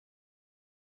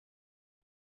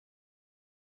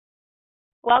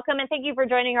Welcome and thank you for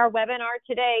joining our webinar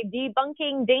today,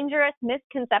 Debunking Dangerous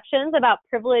Misconceptions About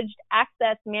Privileged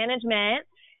Access Management,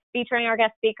 featuring our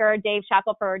guest speaker, Dave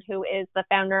Shackleford, who is the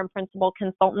founder and principal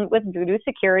consultant with Voodoo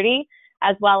Security,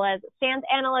 as well as SANS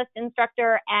analyst,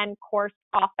 instructor, and course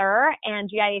author, and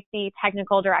GIAC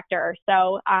technical director.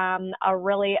 So a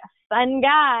really fun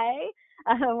guy.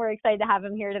 We're excited to have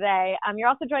him here today. You're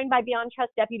also joined by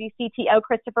BeyondTrust Deputy CTO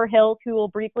Christopher Hills, who will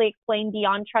briefly explain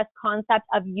BeyondTrust concept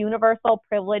of universal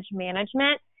privilege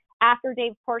management after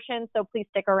Dave's portion, so please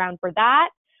stick around for that.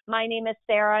 My name is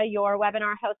Sarah, your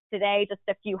webinar host today. Just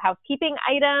a few housekeeping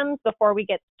items before we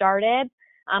get started.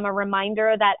 A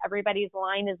reminder that everybody's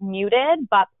line is muted,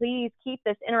 but please keep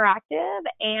this interactive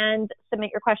and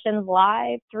submit your questions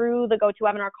live through the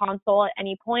GoToWebinar console at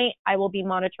any point. I will be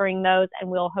monitoring those and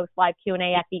we'll host live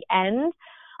Q&A at the end.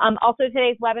 Also,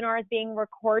 today's webinar is being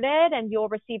recorded and you'll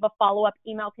receive a follow-up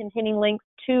email containing links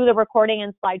to the recording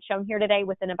and slides shown here today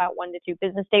within about 1 to 2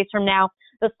 business days from now.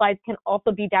 The slides can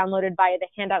also be downloaded via the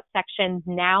handout section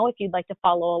now if you'd like to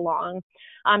follow along.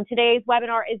 Today's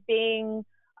webinar is being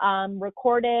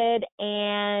recorded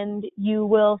and you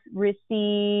will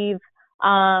receive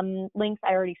links.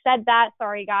 I already said that,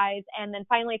 sorry guys. And then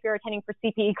finally, if you're attending for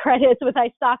CPE credits with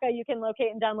ISACA, you can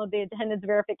locate and download the attendance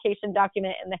verification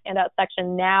document in the handout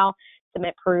section now.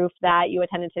 Submit proof that you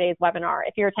attended today's webinar.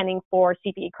 If you're attending for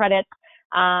CPE credits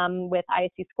with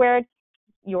ISC Squared,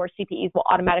 your CPEs will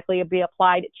automatically be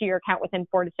applied to your account within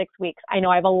 4 to 6 weeks. I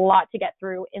know I have a lot to get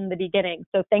through in the beginning,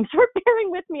 so thanks for bearing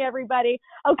with me, everybody.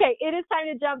 Okay, it is time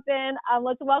to jump in.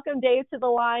 Let's welcome Dave to the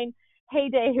line. Hey,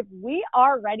 Dave, we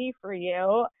are ready for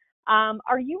you.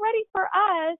 Are you ready for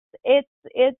us?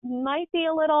 It might be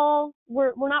a little,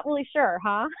 we're not really sure,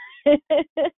 huh?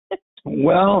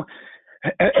 Well,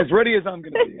 as ready as I'm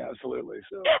going to be, absolutely.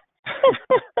 So,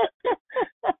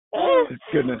 oh,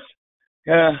 goodness.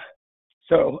 Yeah.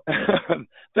 So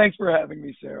thanks for having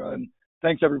me, Sarah, and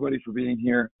thanks everybody for being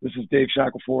here. This is Dave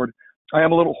Shackleford. I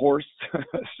am a little hoarse,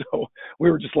 so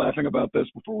we were just laughing about this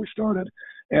before we started.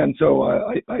 And so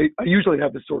I usually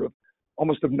have this sort of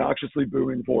almost obnoxiously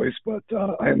booming voice, but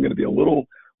I am going to be a little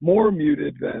more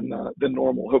muted than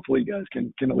normal. Hopefully you guys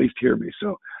can at least hear me.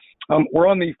 So we're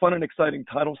on the fun and exciting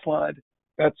title slide.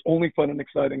 That's only fun and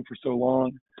exciting for so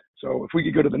long. So if we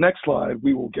could go to the next slide,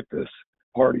 we will get this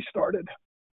party started.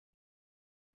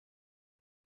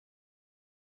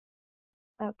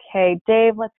 Okay,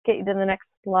 Dave, let's get you to the next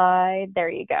slide. There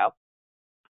you go.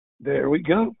 There we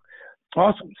go.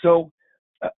 Awesome. So,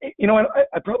 you know,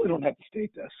 I probably don't have to state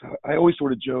this. I always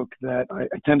sort of joke that I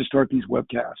tend to start these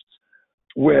webcasts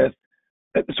with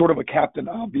sort of a Captain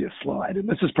Obvious slide, and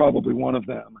this is probably one of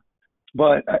them.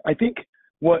 But I think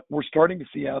what we're starting to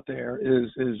see out there is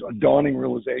a dawning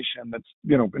realization that's,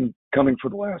 you know, been coming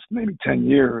for the last maybe 10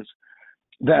 years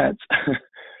that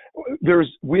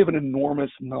we have an enormous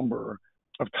number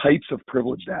of types of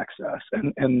privileged access.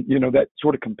 And, you know, that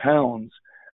sort of compounds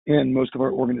in most of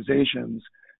our organizations,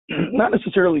 not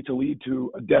necessarily to lead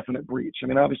to a definite breach. I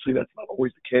mean, obviously that's not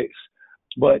always the case,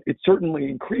 but it certainly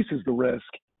increases the risk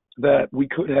that we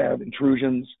could have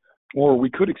intrusions or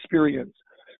we could experience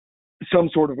some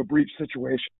sort of a breach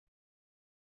situation.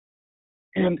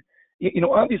 And, you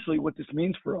know, obviously what this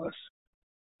means for us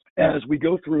as we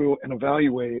go through and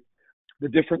evaluate the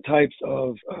different types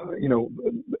of, you know,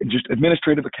 just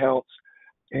administrative accounts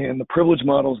and the privilege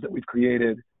models that we've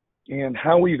created and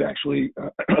how we've actually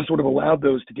sort of allowed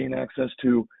those to gain access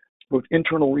to both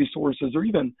internal resources or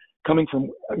even coming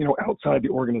from, you know, outside the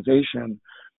organization.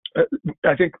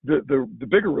 I think the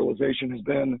bigger realization has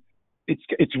been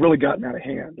it's really gotten out of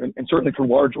hand. And certainly for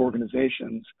large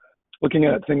organizations, looking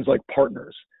at things like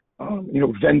partners, you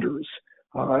know, vendors,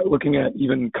 looking at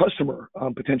even customer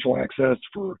potential access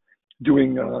for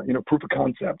doing, you know, proof of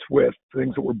concept with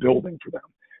things that we're building for them,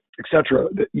 et cetera.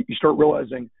 You start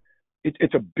realizing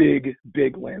it's a big,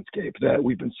 big landscape that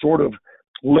we've been sort of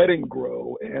letting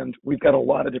grow, and we've got a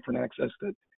lot of different access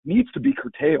that needs to be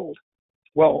curtailed.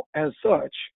 Well, as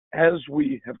such, as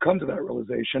we have come to that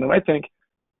realization, and I think,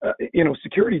 you know,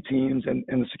 security teams and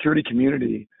the security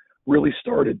community really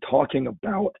started talking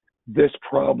about this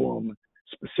problem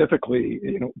specifically,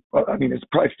 you know, I mean, it's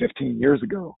probably 15 years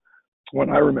ago when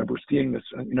I remember seeing this,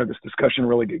 you know, this discussion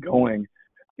really get going.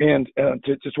 And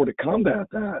to sort of combat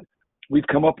that, we've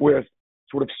come up with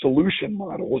sort of solution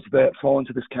models that fall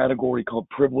into this category called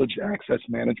privileged access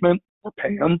management, or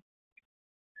PAM.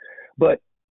 But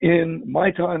in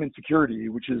my time in security,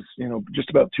 which is, you know, just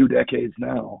about 2 decades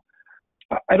now,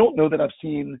 I don't know that I've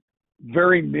seen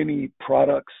very many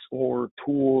products or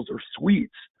tools or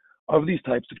suites of these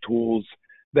types of tools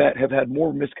that have had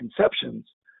more misconceptions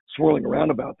swirling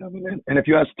around about them. And if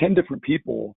you ask 10 different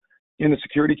people in the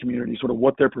security community, sort of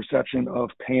what their perception of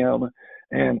PAM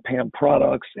and PAM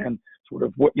products and sort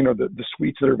of what, the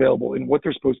suites that are available and what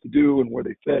they're supposed to do and where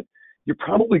they fit, you're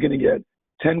probably going to get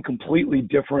 10 completely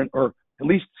different, or at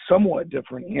least somewhat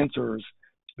different answers,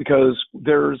 because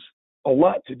there's a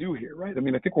lot to do here, right? I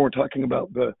mean, I think when we're talking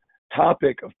about the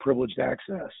topic of privileged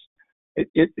access,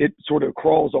 it sort of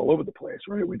crawls all over the place,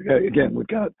 right? We've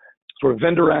got sort of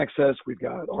vendor access, we've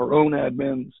got our own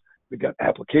admins, we've got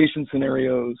application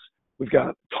scenarios, we've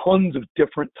got tons of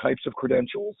different types of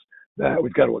credentials that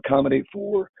we've got to accommodate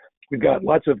for. We've got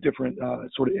lots of different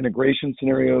sort of integration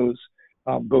scenarios,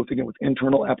 both again with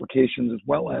internal applications as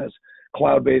well as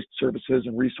cloud-based services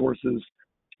and resources.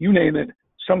 You name it,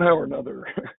 somehow or another,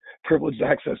 privileged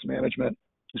access management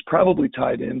is probably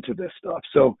tied into this stuff.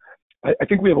 So I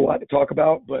think we have a lot to talk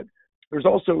about, but there's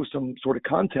also some sort of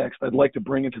context I'd like to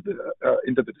bring into the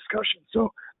discussion. So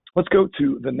let's go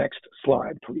to the next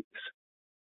slide, please.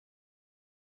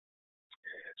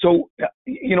 So,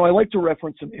 I like to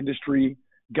reference some industry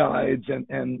guides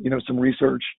and some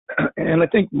research, and I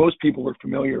think most people are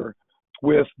familiar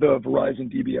with the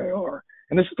Verizon DBIR,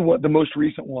 and this is the most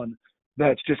recent one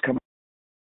that's just come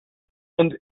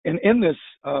out. And in this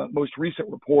most recent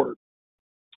report,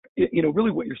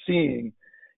 really what you're seeing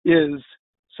is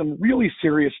some really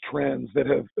serious trends that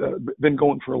have been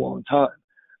going for a long time.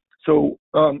 So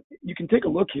you can take a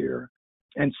look here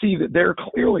and see that they're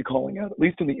clearly calling out, at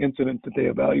least in the incidents that they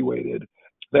evaluated,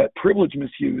 that privilege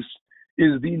misuse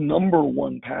is the number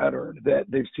one pattern that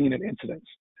they've seen in incidents.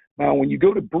 Now, when you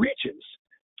go to breaches,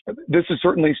 this is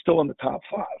certainly still in the top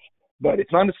 5, but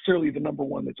it's not necessarily the number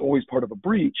one that's always part of a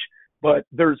breach, but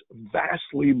there's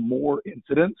vastly more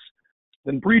incidents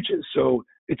than breaches. So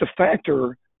it's a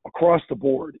factor across the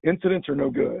board. Incidents are no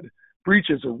good.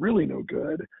 Breaches are really no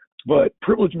good, but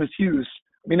privilege misuse,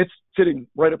 I mean, it's sitting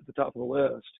right up at the top of the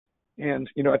list. And,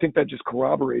 I think that just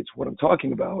corroborates what I'm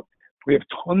talking about. We have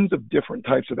tons of different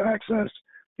types of access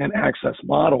and access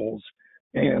models,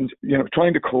 and,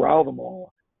 trying to corral them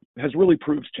all has really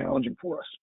proved challenging for us.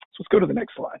 So let's go to the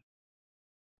next slide.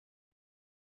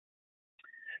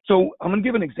 So I'm going to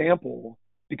give an example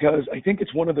because I think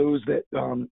it's one of those that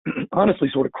honestly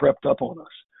sort of crept up on us.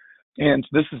 And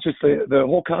this is just the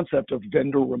whole concept of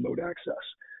vendor remote access.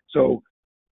 So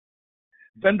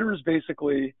vendors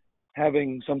basically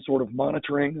having some sort of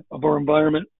monitoring of our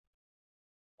environment,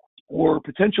 or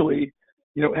potentially,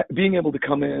 being able to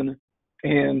come in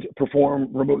and perform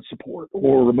remote support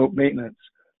or remote maintenance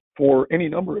for any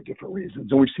number of different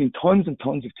reasons. And we've seen tons and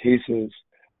tons of cases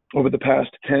over the past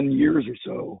 10 years or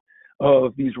so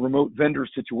of these remote vendor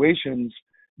situations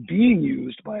being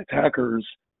used by attackers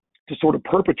to sort of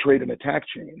perpetrate an attack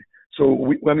chain. So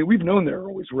we've known there are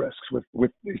always risks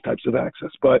with these types of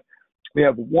access, but we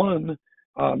have one,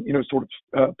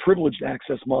 privileged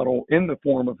access model in the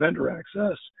form of vendor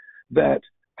access that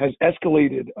has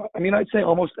escalated, I'd say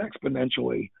almost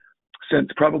exponentially since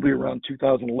probably around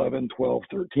 2011, 12,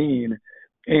 13.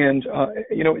 And,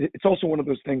 it's also one of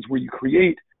those things where you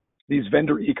create these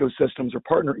vendor ecosystems or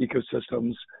partner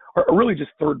ecosystems are really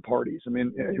just third parties.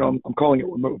 I'm calling it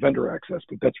remote vendor access,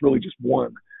 but that's really just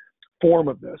one form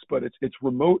of this. But it's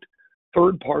remote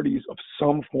third parties of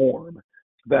some form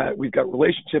that we've got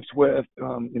relationships with.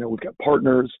 We've got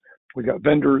partners, we've got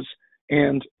vendors,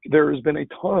 and there has been a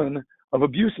ton of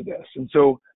abuse of this. And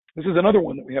so this is another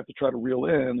one that we have to try to reel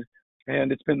in,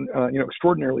 and it's been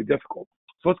extraordinarily difficult.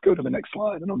 So let's go to the next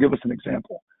slide, and I'll give us an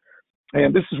example.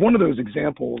 And this is one of those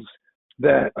examples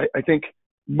that I think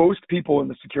most people in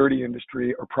the security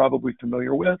industry are probably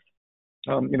familiar with.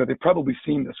 They've probably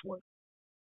seen this one.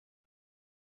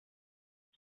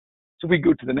 So we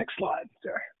go to the next slide,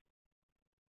 Sarah.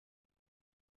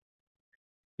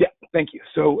 Yeah, thank you.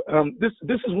 So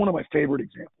this is one of my favorite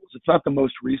examples. It's not the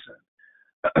most recent,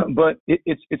 but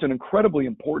it's an incredibly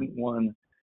important one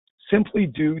simply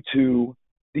due to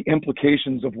the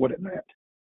implications of what it meant.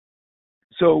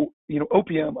 So,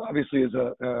 OPM obviously is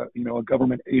a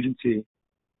government agency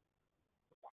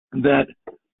that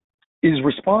is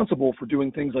responsible for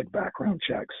doing things like background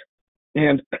checks,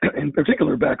 and in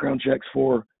particular background checks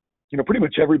for, pretty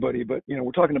much everybody. But,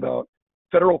 we're talking about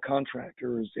federal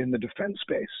contractors in the defense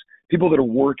space, people that are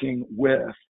working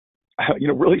with,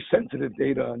 really sensitive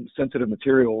data and sensitive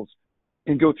materials,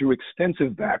 and go through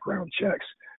extensive background checks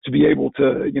to be able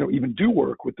to, even do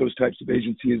work with those types of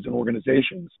agencies and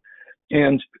organizations.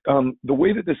 And the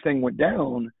way that this thing went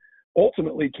down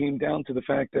ultimately came down to the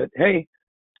fact that, hey,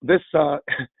 this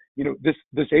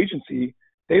agency,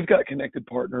 they've got connected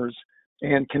partners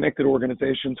and connected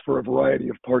organizations for a variety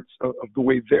of parts of the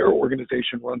way their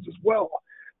organization runs as well.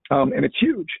 And it's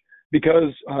huge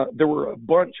because there were a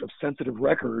bunch of sensitive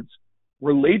records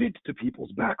related to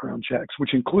people's background checks,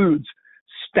 which includes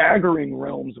staggering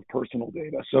realms of personal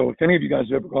data. So if any of you guys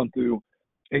have ever gone through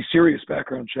a serious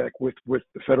background check with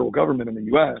the federal government in the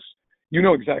U.S., you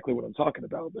know exactly what I'm talking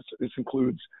about. This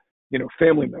includes,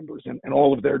 family members and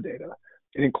all of their data.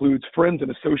 It includes friends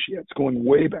and associates going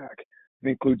way back. It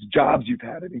includes jobs you've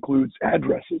had. It includes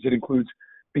addresses. It includes,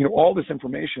 all this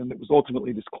information that was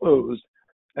ultimately disclosed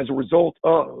as a result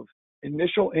of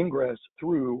initial ingress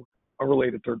through a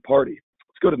related third party.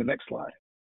 Let's go to the next slide.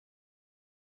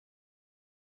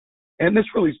 And this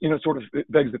really, sort of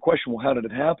begs the question, well, how did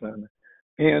it happen?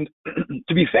 And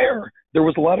to be fair, there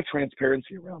was a lot of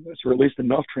transparency around this, or at least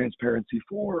enough transparency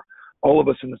for all of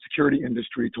us in the security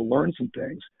industry to learn some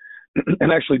things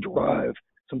and actually derive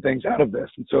some things out of this.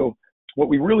 And so what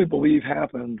we really believe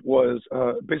happened was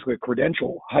basically a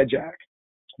credential hijack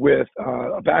with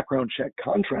a background check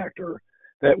contractor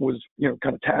that was,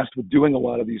 kind of tasked with doing a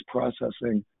lot of these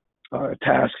processing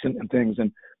tasks and things.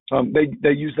 And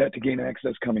they used that to gain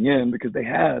access coming in because they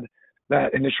had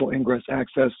that initial ingress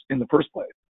access in the first place.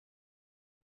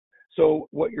 So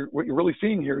what you're really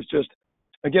seeing here is just,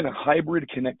 again, a hybrid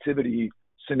connectivity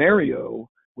scenario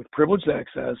with privileged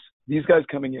access. These guys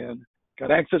coming in, got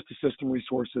access to system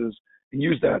resources, and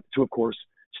use that to, of course,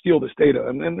 steal this data.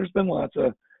 And then there's been lots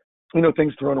of,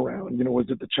 things thrown around. Was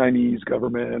it the Chinese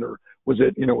government, or was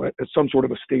it, some sort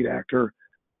of a state actor?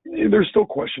 There's still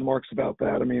question marks about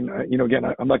that. I mean, again,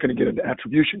 I'm not going to get into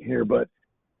attribution here, but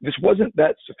this wasn't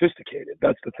that sophisticated.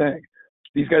 That's the thing.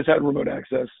 These guys had remote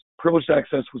access. Privileged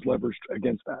access was leveraged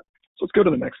against that. So let's go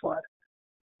to the next slide.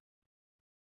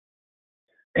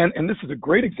 And this is a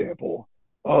great example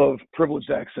of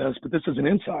privileged access, but this is an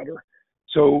insider.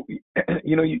 So,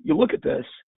 you look at this,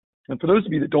 and for those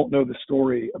of you that don't know the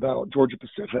story about Georgia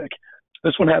Pacific,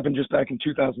 this one happened just back in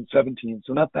 2017,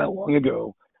 so not that long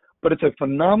ago, but it's a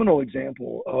phenomenal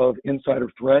example of insider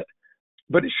threat,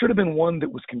 but it should have been one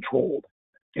that was controlled.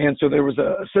 And so there was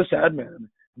a sysadmin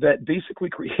that basically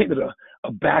created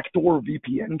a backdoor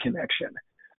VPN connection.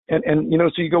 And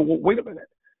so you go, well, wait a minute.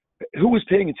 Who was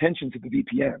paying attention to the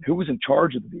VPN? Who was in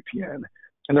charge of the VPN?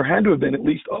 And there had to have been at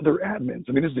least other admins.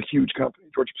 I mean, this is a huge company.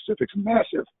 Georgia Pacific's a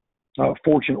massive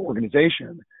Fortune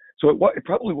organization. So it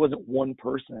probably wasn't one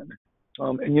person.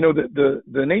 And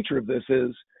the nature of this is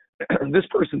this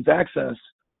person's access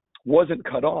wasn't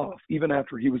cut off even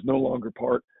after he was no longer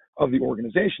part of the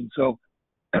organization. So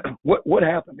what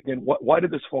happened? Again, why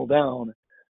did this fall down?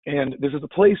 And this is a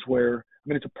place where,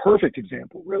 it's a perfect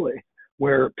example, really,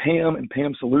 where PAM and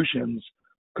PAM solutions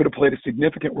could have played a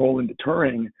significant role in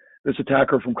deterring this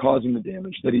attacker from causing the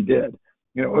damage that he did.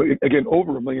 Again,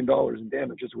 over $1 million in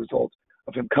damage as a result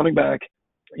of him coming back,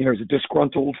 as a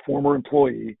disgruntled former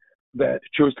employee that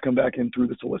chose to come back in through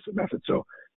this illicit method. So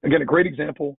again, a great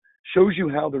example, shows you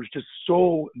how there's just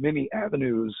so many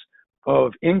avenues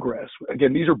of ingress.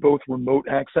 Again, these are both remote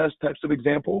access types of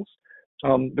examples.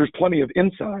 There's plenty of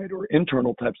inside or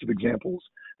internal types of examples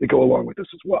that go along with this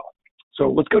as well. So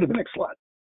let's go to the next slide.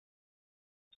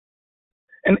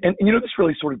 And this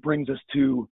really sort of brings us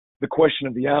to the question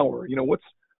of the hour.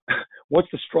 What's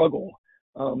the struggle?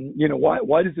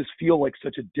 Why does this feel like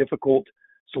such a difficult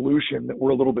solution that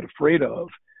we're a little bit afraid of?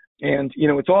 And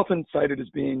it's often cited as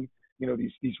being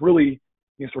these really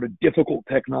sort of difficult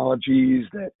technologies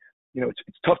that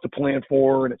it's tough to plan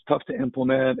for and it's tough to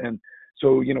implement. And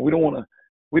so we don't want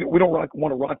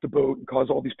to rock the boat and cause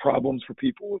all these problems for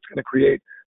people. It's going to create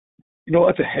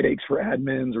lots of headaches for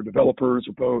admins or developers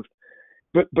or both.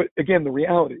 But again, the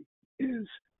reality is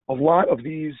a lot of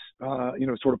these,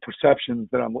 sort of perceptions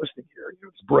that I'm listing here,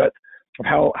 this breadth of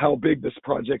how big this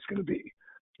project's going to be.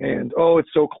 And, it's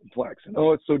so complex, and,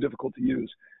 it's so difficult to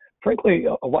use. Frankly,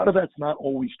 a lot of that's not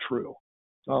always true.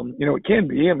 It can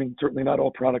be. Certainly not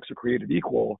all products are created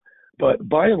equal. But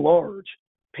by and large,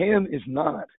 PAM is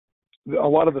not a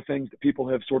lot of the things that people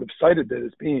have sort of cited it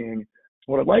as being.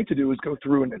 What I'd like to do is go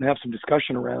through and have some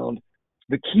discussion around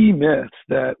the key myths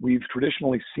that we've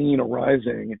traditionally seen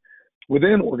arising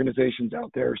within organizations out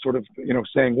there, sort of,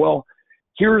 saying, well,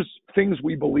 here's things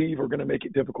we believe are going to make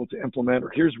it difficult to implement,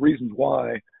 or here's reasons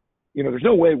why, there's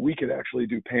no way we could actually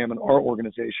do PAM in our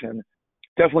organization.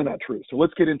 Definitely not true. So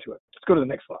let's get into it. Let's go to the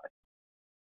next slide.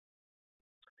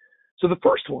 So the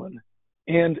first one,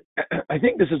 and I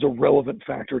think this is a relevant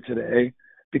factor today,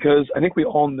 because I think we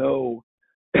all know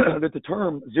that the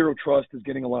term zero trust is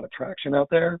getting a lot of traction out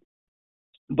there.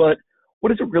 But what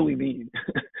does it really mean?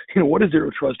 What does zero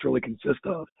trust really consist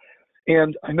of?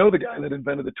 And I know the guy that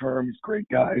invented the term. He's a great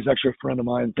guy. He's actually a friend of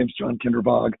mine. His name's John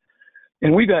Kinderbog.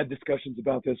 And we've had discussions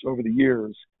about this over the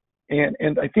years. And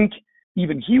I think,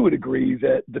 even he would agree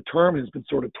that the term has been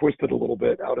sort of twisted a little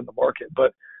bit out in the market.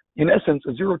 But in essence,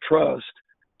 a zero trust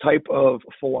type of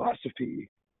philosophy,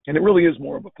 and it really is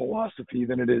more of a philosophy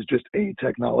than it is just a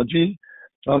technology.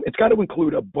 It's got to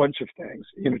include a bunch of things,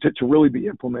 to really be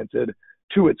implemented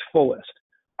to its fullest.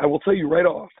 I will tell you right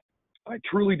off, I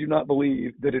truly do not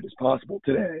believe that it is possible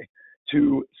today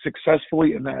to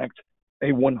successfully enact a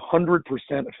 100%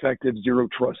 effective zero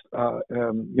trust,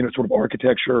 sort of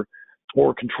architecture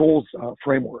or controls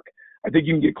framework. I think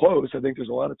you can get close. I think there's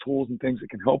a lot of tools and things that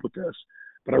can help with this,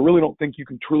 but I really don't think you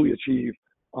can truly achieve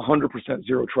 100%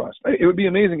 zero trust. It would be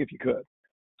amazing if you could.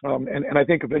 And I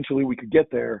think eventually we could get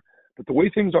there, but the way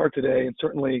things are today, and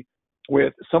certainly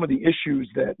with some of the issues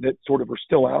that sort of are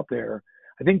still out there,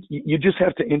 I think you just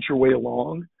have to inch your way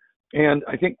along. And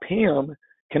I think PAM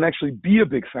can actually be a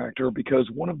big factor, because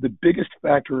one of the biggest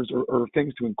factors or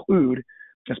things to include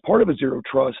as part of a zero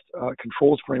trust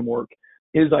controls framework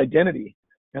is identity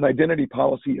and identity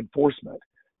policy enforcement.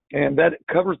 And that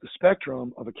covers the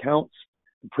spectrum of accounts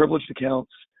and privileged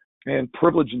accounts and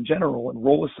privilege in general and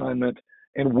role assignment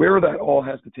and where that all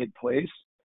has to take place.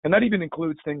 And that even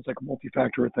includes things like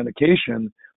multi-factor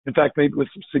authentication. In fact, maybe with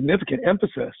some significant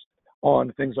emphasis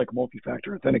on things like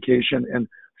multi-factor authentication and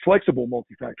flexible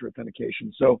multi-factor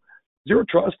authentication. So zero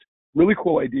trust, really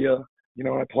cool idea. And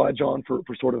I applaud John for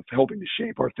sort of helping to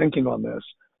shape our thinking on this.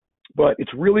 But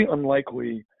it's really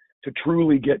unlikely to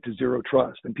truly get to zero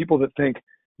trust. And people that think,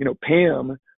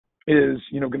 PAM is,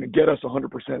 going to get us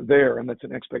 100% there, and that's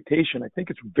an expectation, I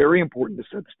think it's very important to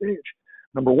set the stage.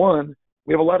 Number one,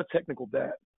 we have a lot of technical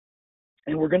debt,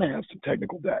 and we're going to have some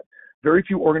technical debt. Very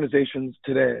few organizations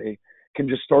today can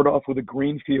just start off with a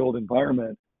greenfield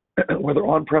environment, whether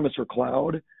on-premise or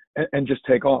cloud, and just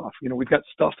take off. We've got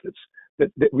stuff that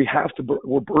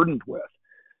we're burdened with,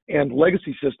 and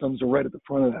legacy systems are right at the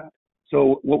front of that.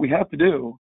 So what we have to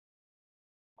do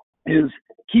is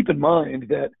keep in mind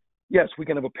that, yes, we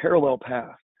can have a parallel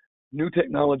path, new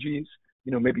technologies,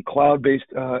 maybe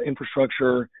cloud-based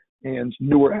infrastructure and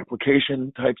newer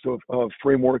application types of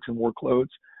frameworks and workloads.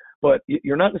 But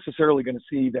you're not necessarily going to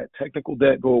see that technical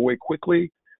debt go away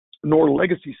quickly, nor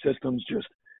legacy systems just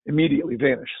immediately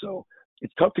vanish. So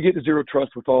it's tough to get to zero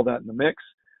trust with all that in the mix.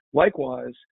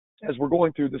 Likewise, as we're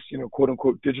going through this, quote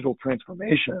unquote, digital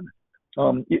transformation,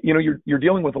 you're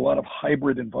dealing with a lot of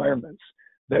hybrid environments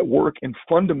that work in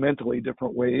fundamentally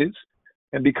different ways.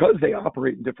 And because they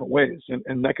operate in different ways,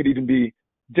 and that could even be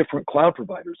different cloud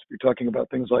providers. If you're talking about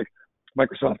things like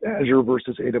Microsoft Azure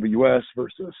versus AWS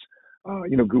versus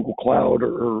Google Cloud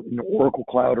or Oracle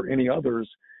Cloud or any others,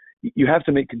 you have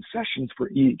to make concessions for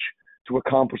each to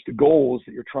accomplish the goals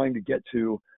that you're trying to get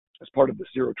to as part of the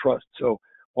zero trust. So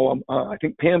I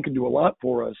think PAM can do a lot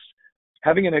for us.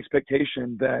 Having an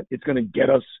expectation that it's going to get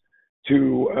us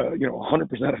to 100%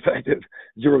 effective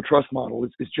zero trust model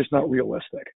is just not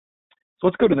realistic. So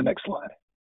let's go to the next slide.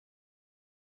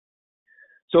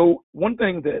 So one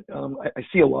thing that I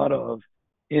see a lot of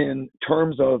in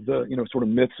terms of the sort of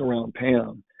myths around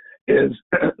PAM is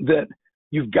that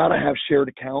you've got to have shared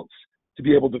accounts to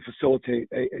be able to facilitate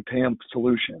a PAM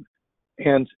solution,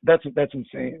 and that's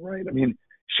insane, right? I mean,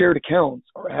 shared accounts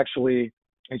are actually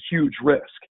a huge risk.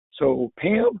 So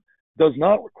PAM does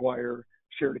not require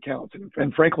shared accounts,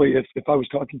 and frankly, if I was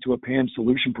talking to a PAM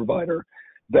solution provider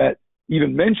that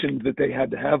even mentioned that they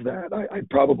had to have that, I'd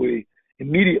probably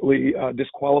immediately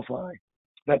disqualify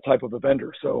that type of a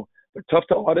vendor. So they're tough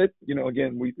to audit.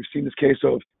 Again, we've seen this case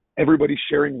of everybody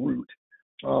sharing root.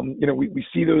 We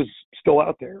see those still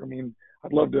out there. I mean,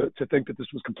 I'd love to think that this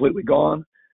was completely gone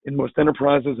in most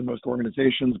enterprises and most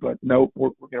organizations, but no, we're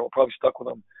probably stuck with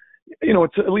them.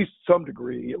 It's at least some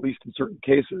degree, at least in certain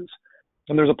cases.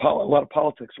 And there's a lot of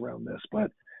politics around this,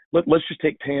 but let's just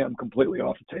take PAM completely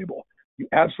off the table. You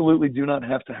absolutely do not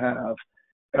have to have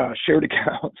shared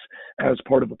accounts as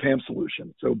part of a PAM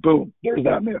solution. So boom, there's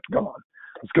that myth gone.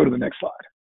 Let's go to the next slide.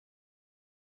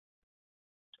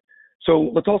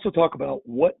 So let's also talk about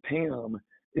what PAM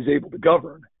is able to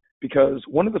govern, because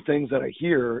one of the things that I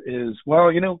hear is,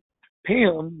 well,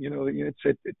 PAM,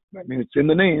 it's in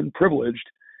the name, privileged.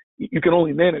 You can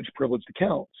only manage privileged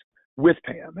accounts with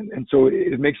PAM, and so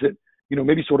it makes it,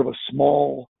 maybe sort of a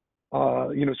small,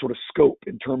 sort of scope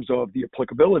in terms of the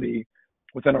applicability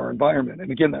within our environment. And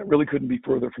again, that really couldn't be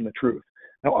further from the truth.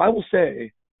 Now, I will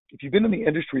say, if you've been in the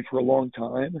industry for a long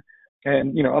time,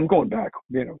 and I'm going back,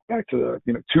 back to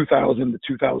the 2000 to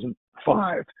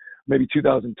 2005, maybe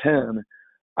 2010,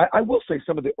 I will say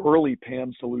some of the early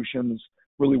PAM solutions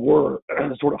really were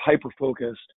sort of hyper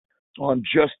focused on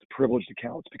just privileged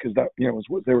accounts, because that was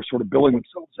what they were sort of billing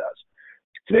themselves as.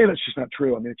 Today, that's just not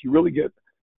true. I mean, if you really get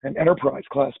an enterprise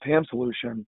class PAM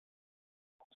solution,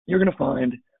 you're going to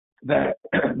find that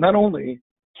not only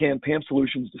can PAM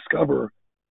solutions discover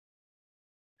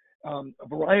a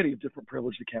variety of different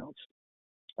privileged accounts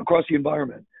across the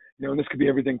environment, and this could be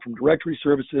everything from directory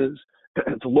services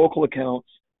to local accounts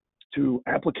to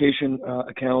application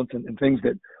accounts and things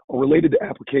that are related to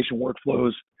application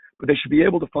workflows, but they should be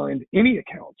able to find any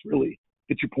accounts really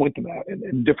that you point them at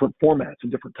in different formats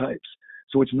and different types.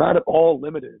 So it's not at all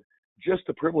limited just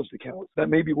to privileged accounts. That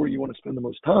may be where you want to spend the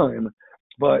most time,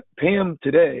 but PAM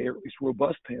today, or at least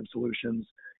robust PAM solutions,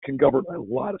 can govern a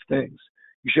lot of things.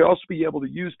 You should also be able to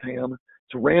use PAM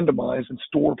to randomize and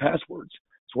store passwords.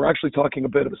 So we're actually talking a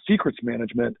bit of a secrets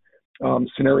management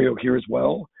scenario here as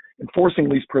well. Enforcing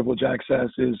least privilege access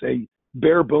is a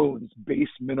bare bones base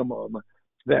minimum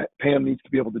that PAM needs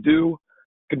to be able to do.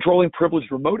 Controlling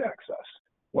privileged remote access.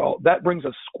 Well, that brings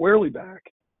us squarely back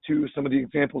to some of the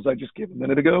examples I just gave a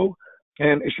minute ago.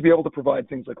 And it should be able to provide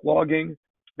things like logging,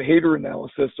 behavior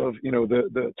analysis of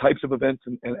the types of events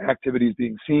and activities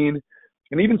being seen,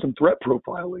 and even some threat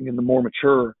profiling in the more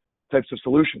mature types of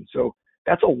solutions. So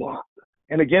that's a lot.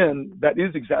 And again, that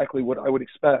is exactly what I would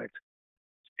expect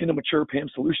in a mature PAM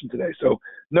solution today. So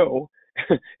no,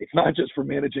 it's not just for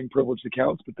managing privileged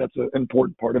accounts, but that's an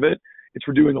important part of it. It's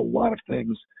for doing a lot of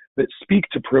things that speak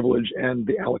to privilege and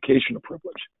the allocation of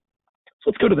privilege. So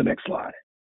let's go to the next slide.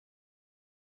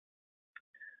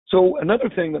 So another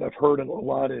thing that I've heard a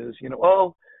lot is,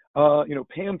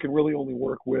 PAM can really only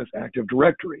work with Active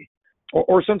Directory.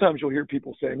 Or sometimes you'll hear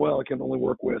people saying, well, it can only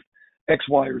work with X,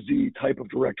 Y, or Z type of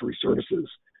directory services.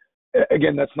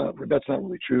 Again, that's not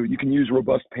really true. You can use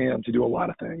robust PAM to do a lot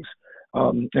of things.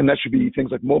 And that should be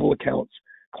things like mobile accounts,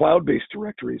 cloud-based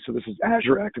directories. So this is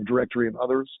Azure Active Directory and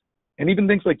others. And even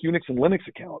things like Unix and Linux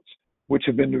accounts, which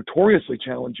have been notoriously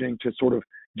challenging to sort of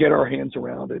get our hands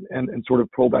around it and sort of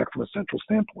pull back from a central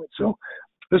standpoint. So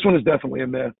this one is definitely a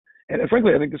myth. And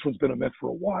frankly, I think this one's been a myth for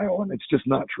a while, and it's just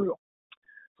not true.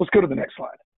 Let's go to the next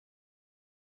slide.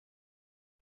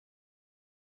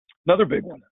 Another big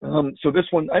one. So this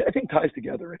one, I think ties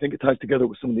together. I think it ties together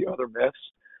with some of the other myths.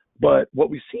 But what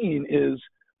we've seen is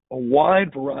a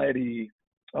wide variety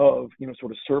of,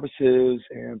 sort of services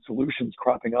and solutions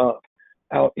cropping up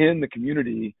out in the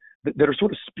community that are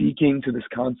sort of speaking to this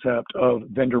concept of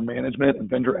vendor management and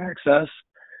vendor access.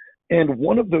 And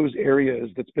one of those areas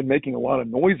that's been making a lot of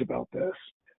noise about this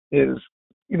is,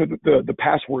 the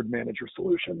password manager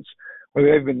solutions, where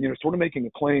they've been, sort of making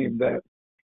a claim that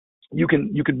you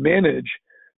can manage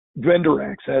vendor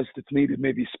access that's needed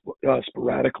maybe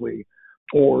sporadically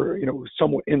or,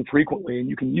 somewhat infrequently, and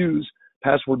you can use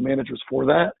password managers for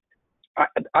that.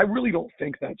 I really don't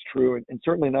think that's true, and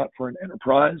certainly not for an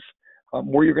enterprise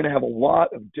where you're going to have a lot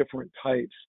of different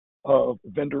types of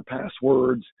vendor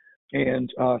passwords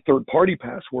and third-party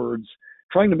passwords.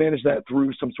 Trying to manage that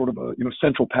through some sort of a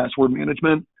central password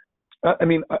management. I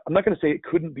mean, I'm not going to say it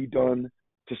couldn't be done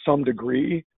to some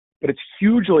degree, but it's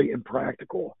hugely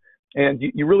impractical. And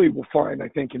you really will find, I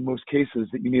think, in most cases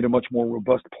that you need a much more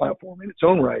robust platform in its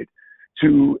own right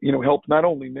to help not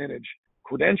only manage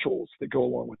credentials that go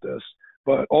along with this,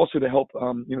 but also to help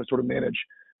sort of manage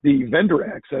the vendor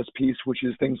access piece, which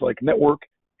is things like network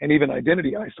and even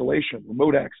identity isolation,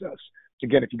 remote access.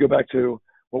 Again, if you go back to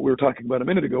what we were talking about a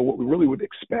minute ago, what we really would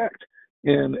expect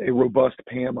in a robust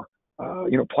PAM,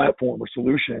 platform or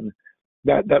solution,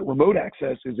 that remote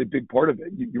access is a big part of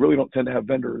it. You really don't tend to have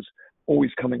vendors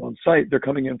always coming on site. They're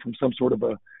coming in from some sort of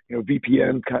a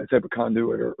VPN type of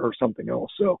conduit or something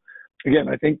else. So again,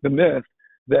 I think the myth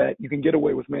that you can get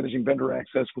away with managing vendor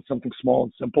access with something small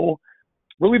and simple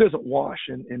really doesn't wash,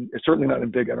 and certainly not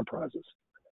in big enterprises.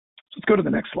 So let's go to the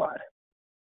next slide.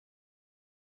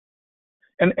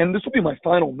 And this will be my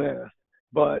final myth,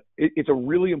 but it's a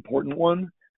really important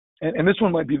one. And this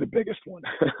one might be the biggest one.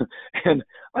 And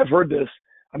I've heard this,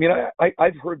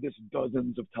 I've heard this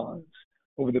dozens of times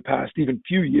over the past even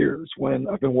few years when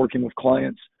I've been working with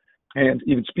clients and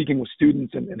even speaking with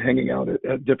students and hanging out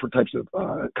at different types of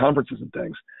conferences and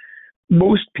things.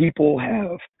 Most people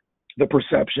have the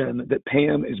perception that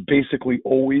PAM is basically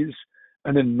always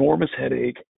an enormous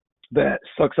headache that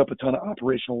sucks up a ton of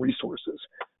operational resources.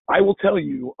 I will tell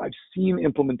you, I've seen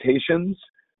implementations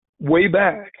way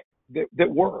back that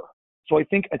were. So I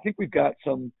think we've got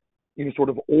some, sort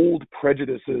of old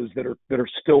prejudices that are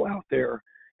still out there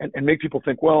and make people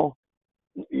think, well,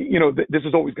 this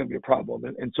is always going to be a problem.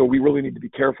 And so we really need to be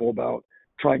careful about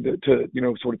trying to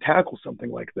sort of tackle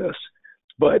something like this.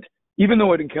 But even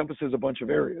though it encompasses a bunch of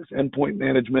areas, endpoint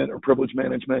management or privilege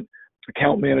management,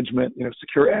 account management,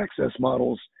 secure access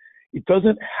models, it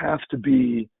doesn't have to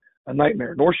be a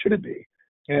nightmare, nor should it be.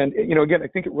 And, again, I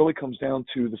think it really comes down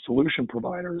to the solution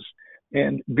providers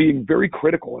and being very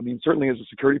critical. I mean, certainly as a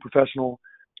security professional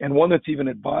and one that's even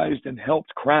advised and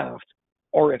helped craft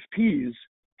RFPs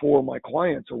for my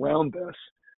clients around this,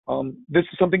 this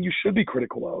is something you should be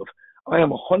critical of. I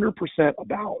am 100%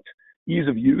 about ease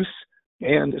of use,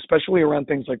 and especially around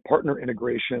things like partner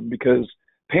integration, because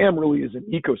PAM really is an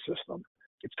ecosystem.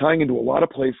 It's tying into a lot of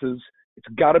places. It's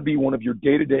got to be one of your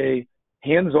day-to-day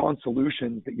hands-on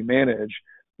solutions that you manage.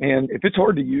 And if it's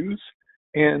hard to use,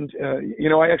 and,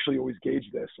 I actually always gauge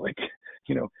this, like,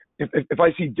 if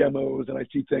I see demos and I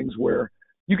see things where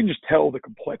you can just tell the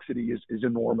complexity is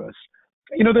enormous,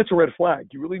 that's a red flag.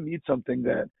 You really need something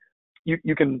that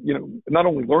you can, not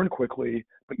only learn quickly,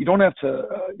 but you don't have to,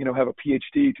 have a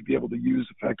PhD to be able to use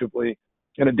effectively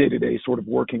in a day-to-day sort of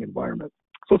working environment.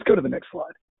 So let's go to the next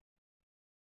slide.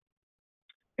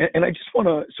 And I just want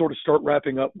to sort of start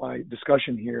wrapping up my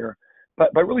discussion here by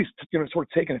really, sort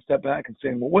of taking a step back and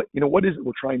saying, well, what is it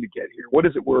we're trying to get here? What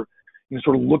is it we're,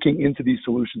 sort of looking into these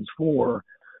solutions for?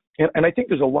 And I think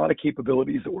there's a lot of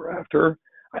capabilities that we're after.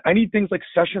 I need things like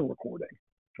session recording,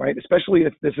 right? Especially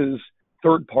if this is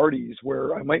third parties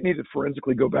where I might need to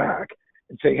forensically go back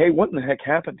and say, hey, what in the heck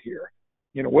happened here?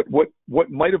 What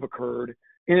might have occurred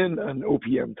in an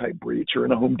OPM type breach or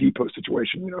in a Home Depot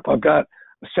situation? If I've got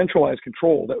a centralized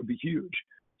control, that would be huge.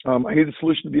 I need the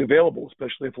solution to be available,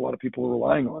 especially if a lot of people are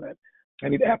relying on it. I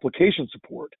need application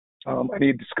support. I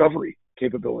need discovery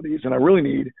capabilities, and I really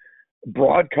need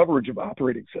broad coverage of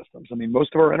operating systems. I mean,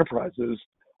 most of our enterprises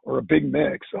are a big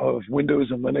mix of Windows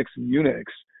and Linux and Unix.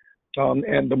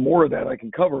 And the more of that I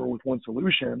can cover with one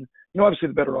solution, obviously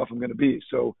the better off I'm going to be.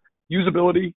 So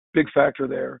usability, big factor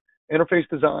there. Interface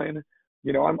design,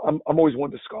 I'm always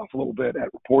one to scoff a little bit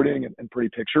at reporting and pretty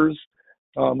pictures.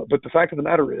 But the fact of the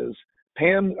matter is,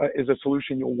 PAM is a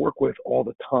solution you'll work with all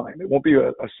the time. It won't be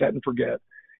a set and forget.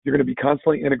 You're going to be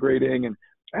constantly integrating and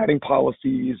adding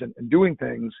policies and doing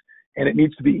things, and it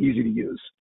needs to be easy to use.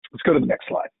 Let's go to the next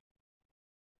slide.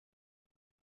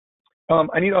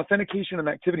 I need authentication and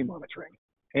activity monitoring.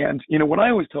 And, what I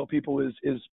always tell people is,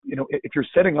 if you're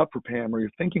setting up for PAM or you're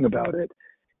thinking about it,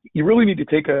 you really need to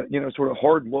take a, sort of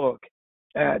hard look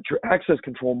at your access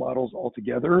control models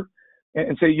altogether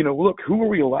and say, look, who are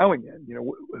we allowing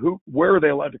in? Where are they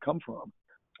allowed to come from?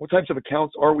 What types of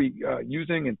accounts are we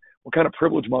using, and what kind of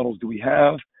privilege models do we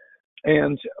have?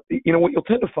 And, what you'll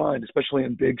tend to find, especially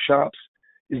in big shops,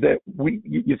 is that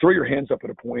you throw your hands up at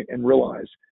a point and realize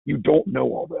you don't know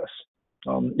all this.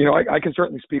 I can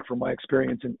certainly speak from my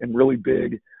experience in really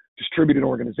big distributed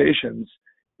organizations.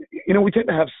 We tend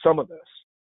to have some of this,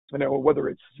 whether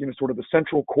it's, sort of the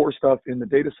central core stuff in the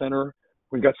data center.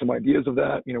 We've got some ideas of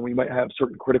that. We might have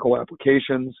certain critical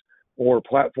applications or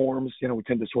platforms. We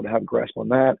tend to sort of have a grasp on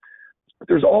that. But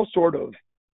there's all sort of,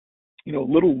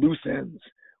 little loose ends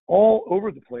all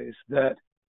over the place that,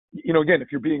 again, if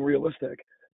you're being realistic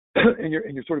and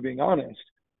you're sort of being honest,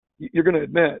 you're going to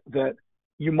admit that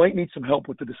you might need some help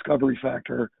with the discovery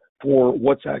factor for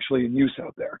what's actually in use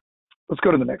out there. Let's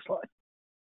go to the next slide.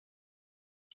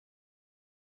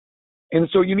 And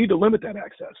so you need to limit that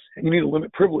access, and you need to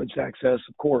limit privileged access,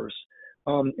 of course.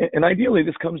 And ideally,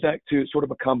 this comes back to sort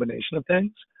of a combination of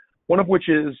things, one of which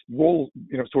is role,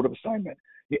 sort of assignment.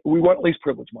 We want least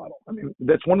privilege model. I mean,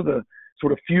 that's one of the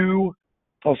sort of few,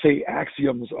 I'll say,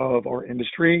 axioms of our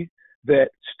industry that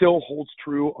still holds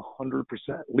true 100%.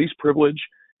 Least privilege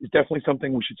is definitely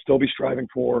something we should still be striving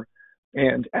for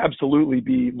and absolutely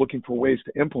be looking for ways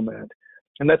to implement.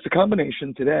 And that's a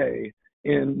combination today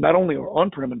in not only our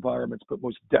on-prem environments, but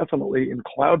most definitely in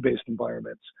cloud-based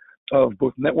environments of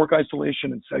both network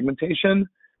isolation and segmentation,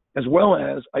 as well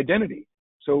as identity.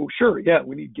 So sure, yeah,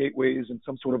 we need gateways and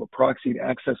some sort of a proxied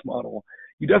access model.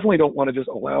 You definitely don't want to just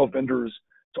allow vendors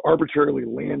to arbitrarily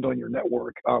land on your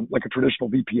network like a traditional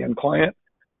VPN client.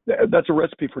 That's a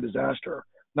recipe for disaster,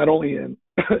 not only in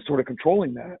sort of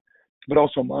controlling that, but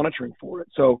also monitoring for it.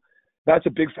 So that's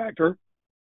a big factor.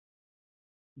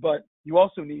 But you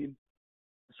also need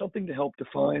something to help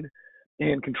define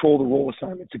and control the role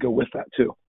assignment to go with that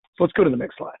too. So let's go to the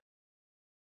next slide.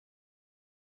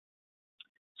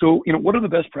 So, what are the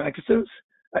best practices?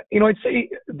 I'd say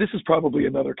this is probably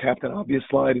another Captain Obvious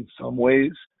slide in some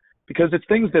ways, because it's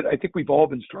things that I think we've all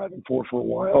been striving for a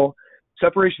while.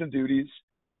 Separation of duties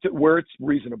to where it's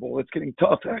reasonable. It's getting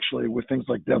tough actually with things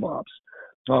like DevOps.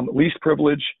 Least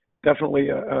privilege, definitely,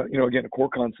 again, a core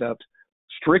concept.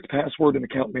 Strict password and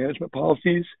account management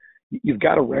policies. You've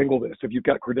got to wrangle this. If you've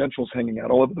got credentials hanging out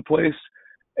all over the place,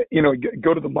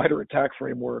 go to the MITRE ATT&CK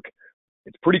framework.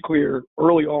 It's pretty clear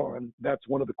early on that's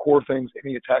one of the core things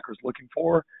any attacker is looking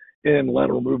for in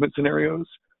lateral movement scenarios.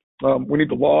 We need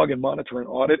to log and monitor and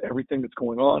audit everything that's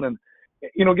going on. And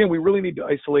again, we really need to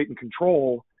isolate and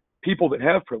control people that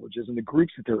have privileges and the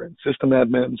groups that they're in, system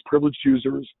admins, privileged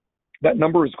users. That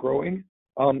number is growing.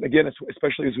 Again,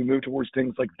 especially as we move towards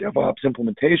things like DevOps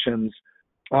implementations,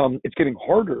 it's getting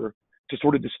harder to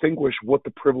sort of distinguish what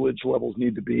the privilege levels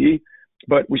need to be,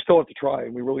 but we still have to try,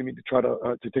 and we really need to try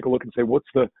to take a look and say, what's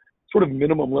the sort of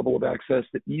minimum level of access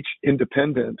that each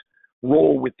independent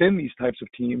role within these types of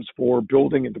teams for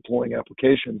building and deploying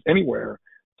applications anywhere.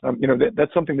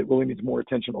 That's something that really needs more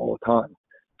attention all the time.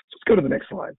 So let's go to the next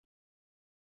slide.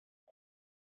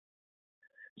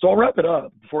 So I'll wrap it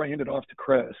up before I hand it off to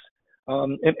Chris.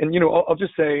 I'll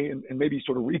just say, and maybe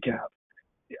sort of recap,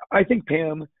 I think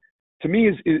PAM, to me,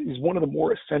 is one of the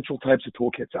more essential types of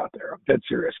toolkits out there. I'm dead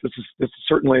serious. This is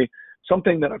certainly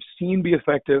something that I've seen be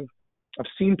effective. I've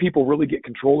seen people really get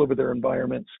control over their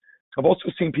environments. I've also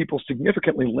seen people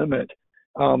significantly limit,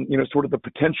 sort of the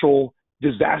potential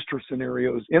disaster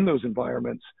scenarios in those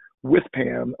environments with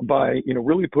PAM by,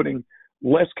 really putting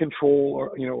less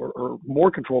control or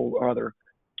more control rather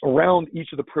around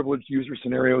each of the privileged user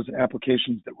scenarios and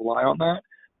applications that rely on that.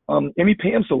 Any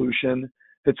PAM solution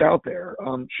that's out there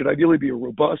should ideally be a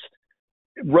robust,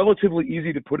 relatively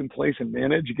easy to put in place and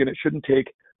manage. Again, it shouldn't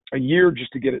take a year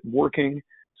just to get it working.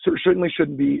 Certainly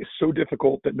shouldn't be so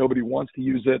difficult that nobody wants to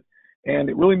use it. And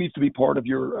it really needs to be part of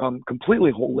your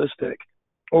completely holistic,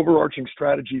 overarching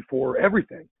strategy for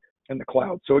everything in the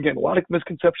cloud. So again, a lot of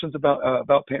misconceptions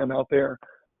about PAM out there.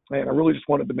 And I really just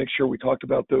wanted to make sure we talked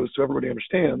about those so everybody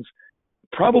understands.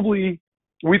 Probably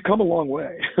we've come a long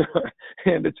way,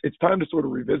 and it's time to sort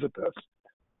of revisit this.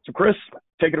 So Chris,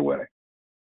 take it away.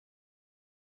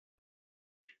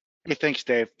 Hey, thanks,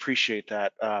 Dave. Appreciate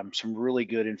that. Some really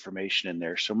good information in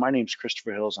there. So my name's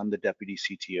Christopher Hills. I'm the Deputy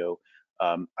CTO.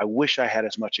 I wish I had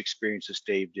as much experience as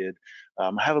Dave did.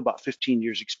 I have about 15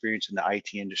 years experience in the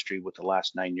IT industry, with the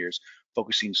last 9 years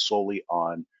focusing solely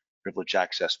on privileged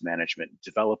access management,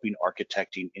 developing,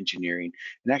 architecting, engineering,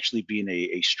 and actually being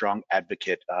a strong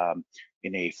advocate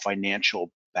in a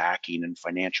financial backing and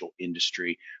financial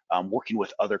industry, working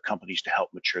with other companies to help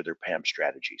mature their PAM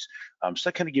strategies. So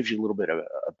that kind of gives you a little bit of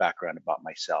a background about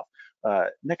myself.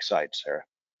 Next slide, Sarah.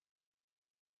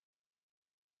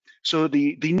 So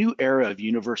the new era of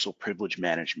universal privilege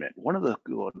management,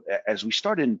 as we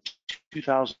start in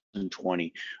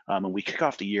 2020 and we kick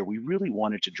off the year, we really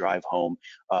wanted to drive home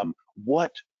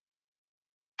what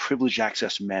privileged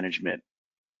access management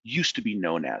used to be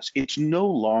known as. It's no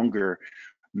longer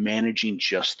managing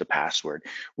just the password.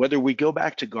 Whether we go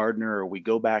back to Gardner or we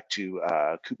go back to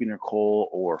Cooper-Cole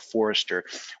or Forrester,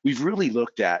 we've really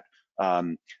looked at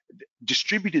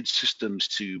distributed systems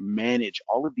to manage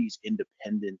all of these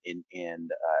independent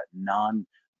and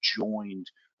non-joined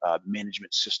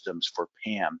management systems for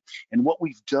PAM. And what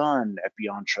we've done at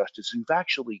BeyondTrust is we've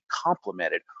actually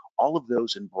complemented all of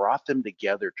those and brought them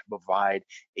together to provide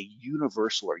a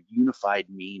universal or unified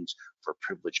means for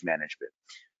privilege management.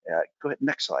 Go ahead,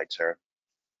 next slide, Sarah.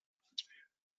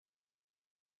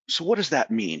 So what does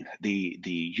that mean, the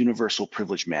universal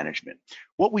privilege management?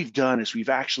 What we've done is we've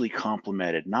actually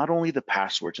complemented not only the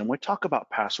passwords, and when I talk about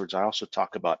passwords, I also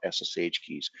talk about SSH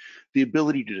keys, the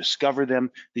ability to discover them,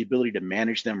 the ability to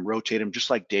manage them, rotate them, just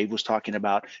like Dave was talking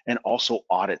about, and also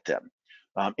audit them.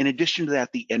 In addition to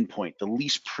that, the endpoint, the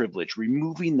least privilege,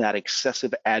 removing that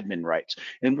excessive admin rights.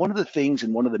 And one of the things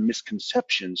and one of the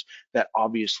misconceptions that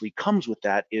obviously comes with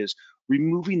that is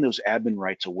removing those admin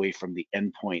rights away from the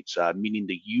endpoints, meaning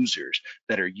the users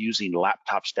that are using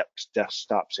laptops,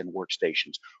 desktops, and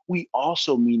workstations. We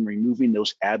also mean removing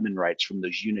those admin rights from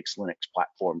those Unix, Linux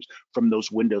platforms, from those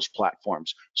Windows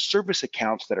platforms. Service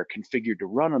accounts that are configured to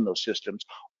run on those systems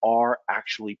are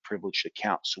actually privileged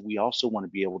accounts. So we also want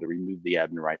to be able to remove the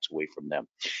admin rights away from them.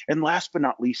 And last but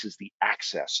not least is the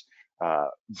access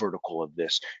vertical of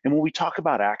this. And when we talk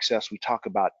about access, we talk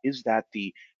about, is that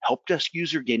the help desk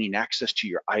user gaining access to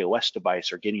your iOS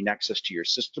device or getting access to your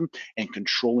system and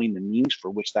controlling the means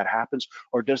for which that happens?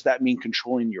 Or does that mean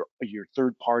controlling your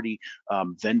third-party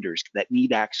vendors that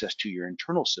need access to your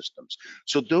internal systems?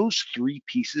 So those three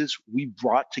pieces we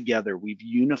brought together, we've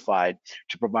unified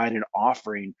to provide an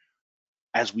offering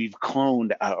as we've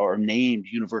cloned or named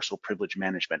Universal Privilege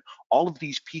Management. All of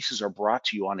these pieces are brought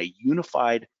to you on a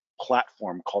unified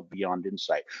platform called Beyond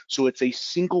Insight. So it's a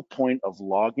single point of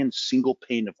login, single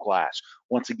pane of glass.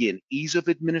 Once again, ease of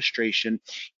administration,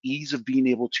 ease of being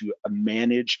able to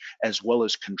manage as well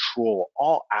as control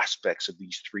all aspects of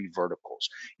these three verticals.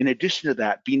 In addition to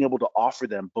that, being able to offer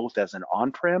them both as an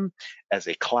on-prem, as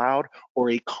a cloud, or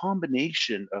a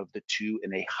combination of the two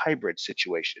in a hybrid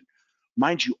situation.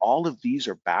 Mind you, all of these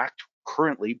are backed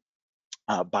currently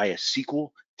by a SQL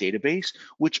database,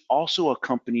 which also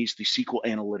accompanies the SQL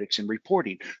analytics and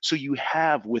reporting. So you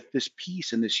have, with this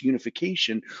piece and this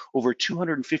unification, over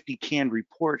 250 canned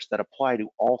reports that apply to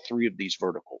all three of these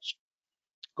verticals.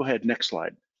 Go ahead, next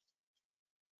slide.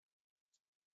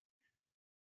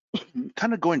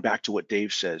 Kind of going back to what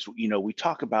Dave says, we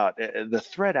talk about the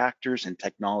threat actors, and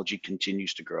technology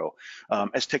continues to grow.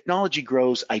 As technology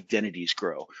grows, identities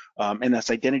grow. And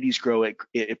as identities grow,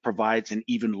 it provides an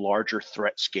even larger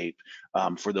threat scape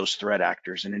for those threat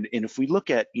actors. And if we look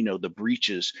at, the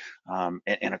breaches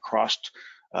and across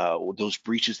those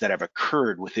breaches that have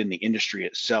occurred within the industry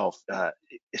itself,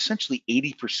 essentially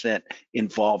 80%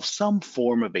 involve some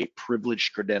form of a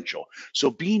privileged credential.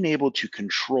 So being able to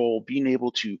control, being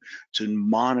able to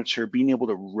monitor, being able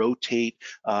to rotate,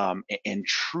 and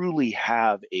truly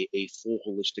have a full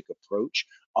holistic approach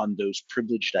on those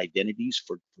privileged identities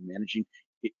for managing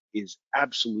it is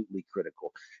absolutely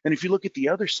critical. And if you look at the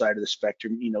other side of the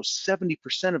spectrum,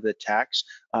 70% of the attacks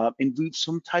involve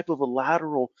some type of a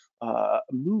lateral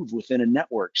move within a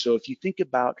network. So if you think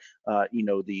about,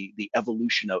 the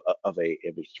evolution of a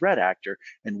threat actor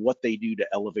and what they do to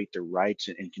elevate their rights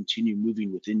and continue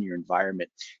moving within your environment,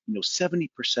 70%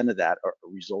 of that are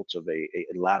results of a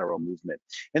lateral movement.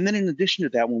 And then in addition to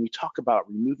that, when we talk about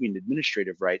removing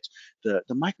administrative rights, the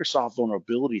Microsoft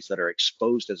vulnerabilities that are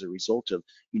exposed as a result of,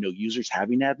 users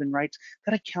having admin rights,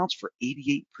 that accounts for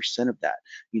 88% of that,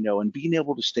 and being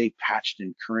able to stay patched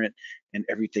and current and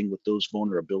everything with those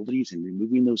vulnerabilities and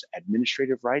removing those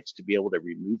administrative rights to be able to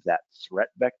remove that threat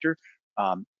vector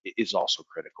is also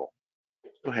critical.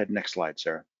 Go ahead, next slide,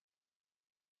 Sarah.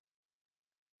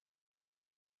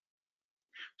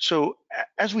 So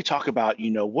as we talk about,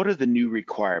 what are the new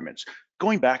requirements?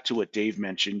 Going back to what Dave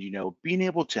mentioned, being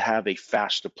able to have a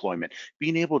fast deployment,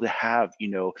 being able to have,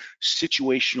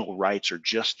 situational rights or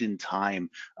just-in-time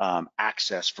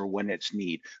access for when it's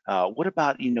need. What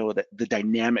about, the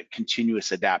dynamic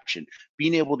continuous adaption,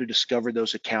 being able to discover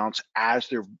those accounts as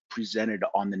they're presented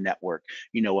on the network,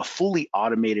 a fully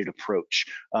automated approach,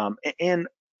 and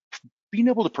being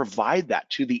able to provide that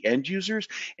to the end users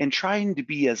and trying to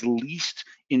be as least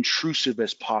intrusive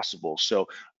as possible. So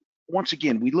once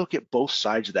again, we look at both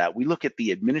sides of that. We look at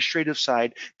the administrative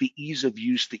side, the ease of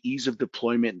use, the ease of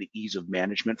deployment, the ease of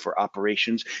management for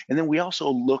operations. And then we also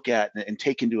look at and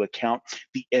take into account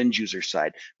the end user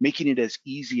side, making it as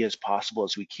easy as possible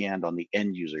as we can on the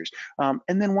end users. And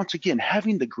then once again,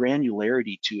 having the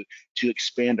granularity to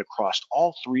expand across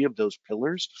all three of those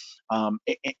pillars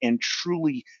and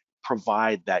truly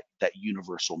provide that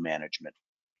universal management.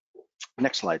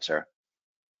 Next slide, Sarah.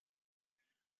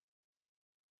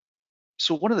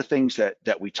 So one of the things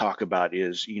that we talk about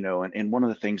is, and one of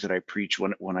the things that I preach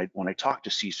when I talk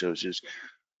to CISOs is,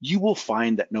 you will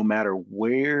find that no matter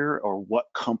where or what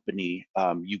company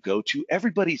you go to,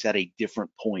 everybody's at a different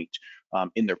point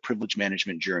in their privilege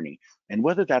management journey. And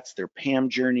whether that's their PAM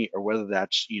journey or whether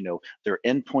that's, their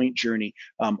endpoint journey,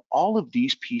 all of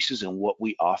these pieces and what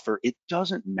we offer, it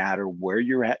doesn't matter where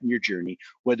you're at in your journey,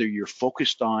 whether you're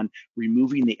focused on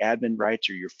removing the admin rights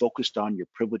or you're focused on your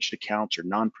privileged accounts or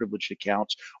non-privileged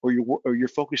accounts, or you're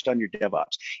focused on your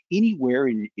DevOps. Anywhere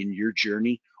in your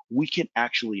journey, we can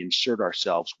actually insert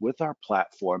ourselves with our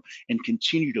platform and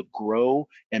continue to grow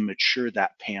and mature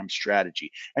that PAM strategy.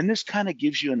 And this kind of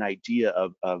gives you an idea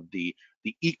of the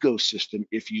ecosystem,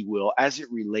 if you will, as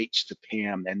it relates to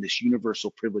PAM and this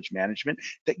universal privilege management,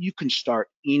 that you can start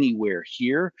anywhere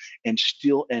here and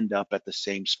still end up at the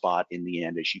same spot in the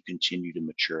end as you continue to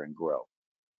mature and grow.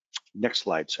 Next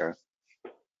slide, Sarah.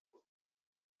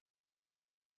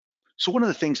 So one of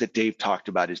the things that Dave talked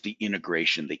about is the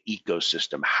integration, the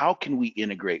ecosystem. How can we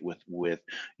integrate with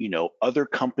other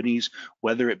companies,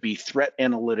 whether it be threat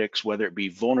analytics, whether it be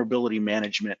vulnerability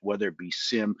management, whether it be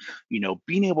SIM,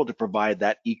 being able to provide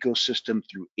that ecosystem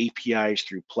through APIs,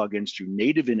 through plugins, through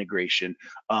native integration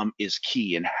is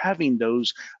key. And having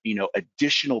those,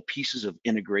 additional pieces of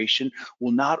integration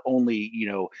will not only,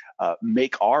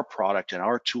 make our product and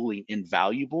our tooling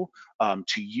invaluable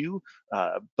to you,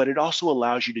 but it also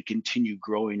allows you to continue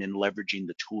growing and leveraging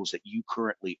the tools that you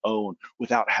currently own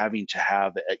without having to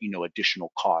have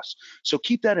additional costs. So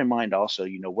keep that in mind also,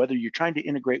 whether you're trying to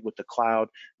integrate with the cloud,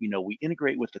 we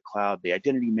integrate with the cloud, the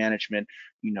identity management,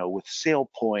 with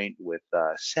SailPoint, with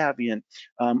Savient,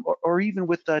 or even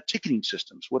with ticketing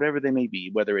systems, whatever they may be,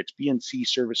 whether it's BNC,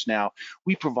 ServiceNow,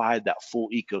 we provide that full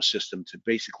ecosystem to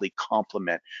basically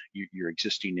complement your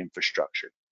existing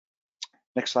infrastructure.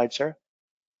 Next slide, Sarah.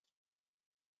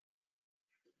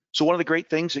 So one of the great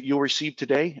things that you'll receive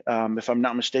today, if I'm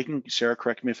not mistaken, Sarah,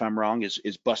 correct me if I'm wrong,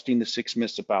 is busting the 6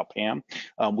 myths about Pam.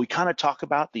 We kind of talk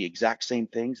about the exact same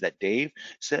things that Dave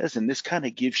says, and this kind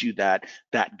of gives you that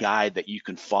guide that you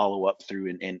can follow up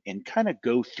through and kind of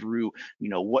go through,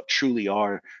 what truly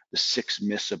are the 6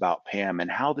 myths about Pam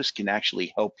and how this can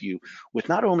actually help you with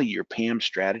not only your Pam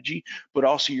strategy, but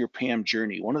also your Pam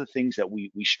journey. One of the things that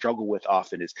we struggle with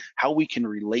often is how we can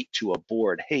relate to a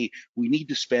board. Hey, we need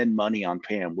to spend money on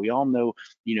Pam. We all know,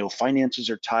 finances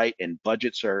are tight and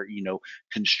budgets are,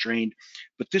 constrained,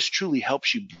 but this truly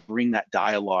helps you bring that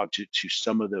dialogue to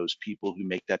some of those people who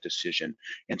make that decision.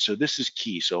 And so this is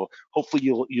key. So hopefully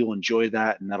you'll enjoy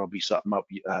that, and that'll be something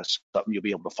you'll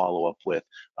be able to follow up with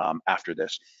after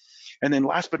this. And then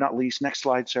last but not least, next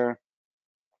slide, Sarah.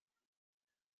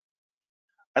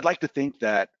 I'd like to think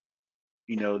that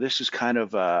this is kind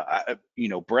of,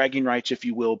 bragging rights, if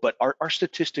you will, but our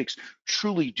statistics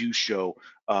truly do show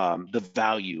the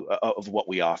value of what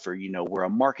we offer. We're a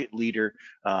market leader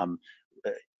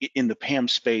in the PAM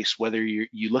space, whether you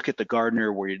look at the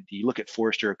Gardner, where you look at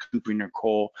Forrester, Cooper and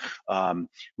Cole.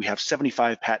 We have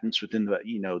 75 patents within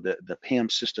the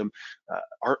PAM system.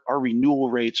 Our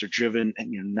renewal rates are driven,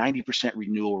 and 90%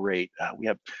 renewal rate. We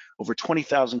have over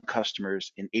 20,000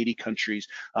 customers in 80 countries.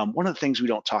 One of the things we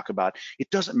don't talk about,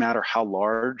 it doesn't matter how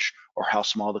large or how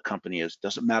small the company is,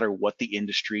 doesn't matter what the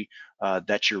industry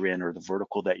that you're in or the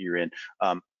vertical that you're in.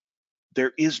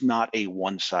 There is not a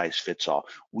one size fits all.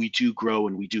 We do grow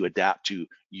and we do adapt to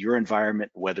your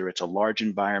environment, whether it's a large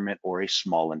environment or a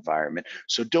small environment.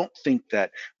 So don't think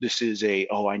that this is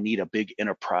I need a big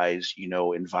enterprise,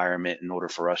 environment in order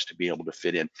for us to be able to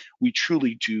fit in. We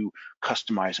truly do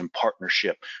customize and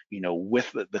partnership,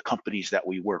 with the companies that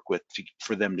we work with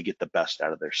for them to get the best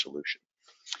out of their solution.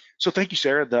 So thank you,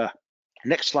 Sarah. The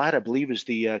next slide, I believe, is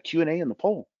the Q&A and the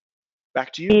poll.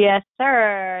 Back to you. Yes,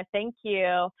 sir. Thank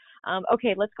you.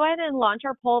 Okay, let's go ahead and launch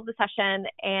our poll of the session,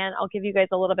 and I'll give you guys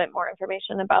a little bit more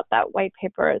information about that white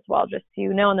paper as well, just so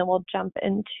you know, and then we'll jump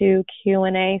into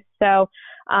Q&A. So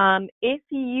if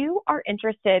you are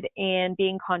interested in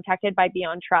being contacted by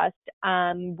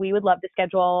BeyondTrust, we would love to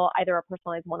schedule either a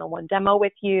personalized one-on-one demo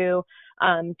with you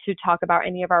to talk about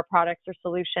any of our products or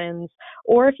solutions,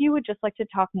 or if you would just like to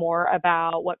talk more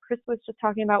about what Chris was just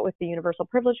talking about with the universal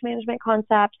privilege management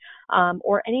concept,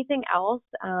 or anything else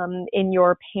in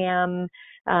your PAM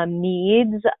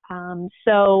needs.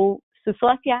 So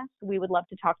select yes, we would love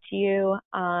to talk to you.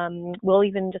 We'll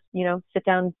even just, sit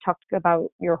down and talk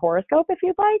about your horoscope if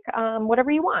you'd like, whatever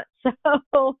you want.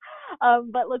 So,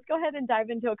 but let's go ahead and dive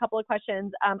into a couple of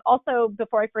questions. Also,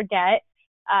 before I forget,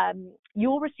 you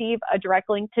will receive a direct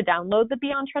link to download the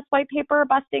BeyondTrust white paper,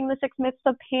 Busting the 6 Myths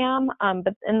of PAM,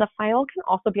 but the file can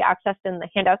also be accessed in the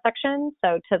handout section,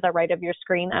 so to the right of your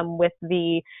screen, with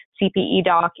the CPE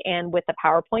doc and with the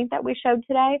PowerPoint that we showed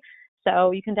today.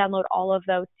 So you can download all of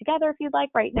those together if you'd like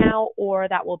right now, or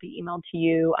that will be emailed to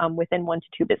you within 1 to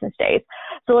 2 business days.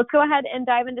 So let's go ahead and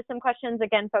dive into some questions.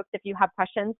 Again, folks, if you have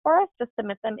questions for us, just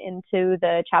submit them into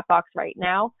the chat box right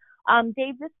now.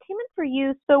 Dave, this came in for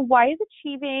you. So why is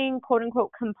achieving quote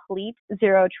unquote complete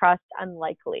zero trust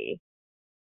unlikely?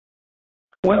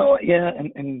 Well, yeah,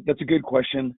 and that's a good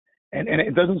question. And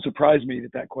it doesn't surprise me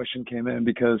that question came in,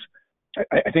 because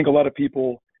I think a lot of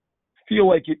people feel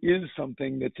like it is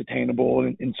something that's attainable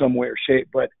in some way or shape.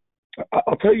 But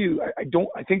I'll tell you,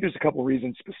 I think there's a couple of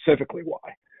reasons specifically why.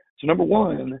 So number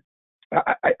one,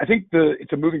 I think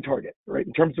it's a moving target, right?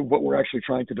 In terms of what we're actually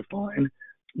trying to define.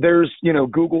 There's,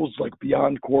 Google's like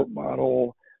BeyondTrust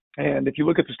model. And if you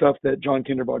look at the stuff that John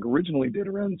Kinderbog originally did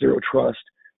around zero trust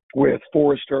with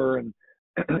Forrester and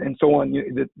so on,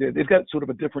 they've got sort of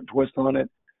a different twist on it.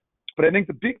 But I think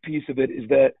the big piece of it is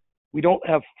that we don't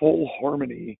have full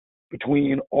harmony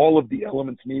between all of the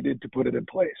elements needed to put it in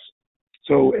place.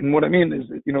 So, and what I mean is,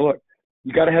 look,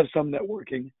 you got to have some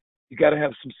networking, you got to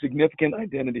have some significant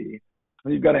identity,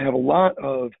 and you've got to have a lot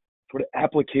of sort of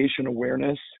application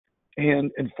awareness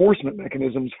and enforcement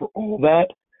mechanisms for all that.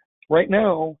 Right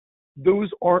now, those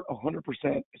aren't 100%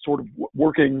 sort of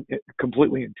working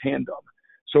completely in tandem.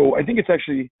 So I think it's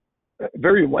actually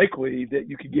very likely that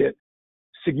you could get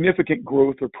significant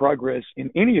growth or progress in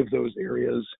any of those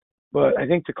areas. But I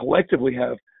think to collectively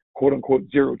have quote unquote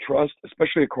zero trust,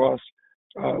 especially across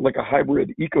like a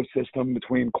hybrid ecosystem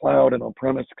between cloud and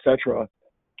on-premise, et cetera,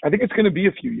 I think it's going to be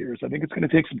a few years. I think it's going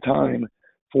to take some time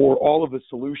for all of the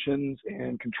solutions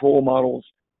and control models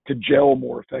to gel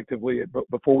more effectively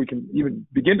before we can even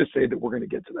begin to say that we're going to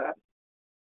get to that.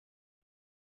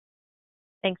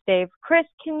 Thanks, Dave. Chris,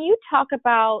 can you talk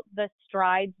about the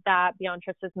strides that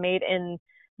BeyondTrust has made in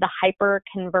the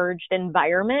hyper-converged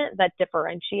environment that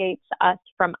differentiates us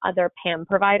from other PAM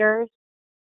providers?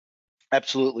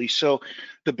 Absolutely. So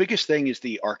the biggest thing is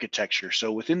the architecture.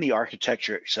 So within the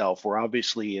architecture itself, we're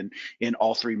obviously in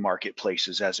all three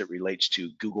marketplaces as it relates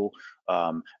to Google,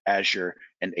 Azure,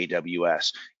 and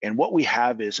AWS. And what we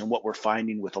have is, and what we're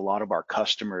finding with a lot of our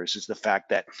customers is the fact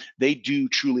that they do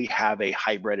truly have a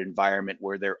hybrid environment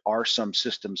where there are some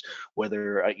systems,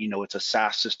 whether it's a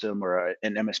SaaS system or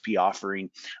an MSP offering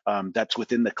that's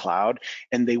within the cloud,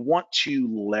 and they want to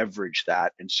leverage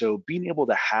that. And so being able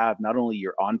to have not only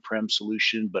your on-prem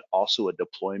solution, but also a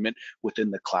deployment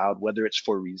within the cloud, whether it's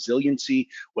for resiliency,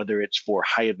 whether it's for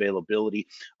high availability,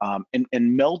 and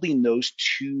melding those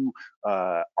two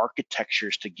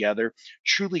architectures together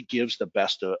truly gives the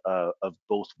best of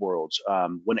both worlds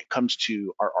when it comes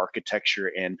to our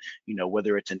architecture, and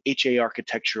whether it's an HA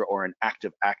architecture or an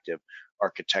active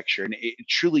architecture. And it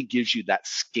truly gives you that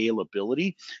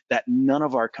scalability that none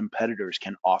of our competitors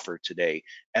can offer today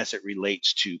as it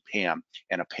relates to PAM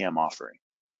and a PAM offering.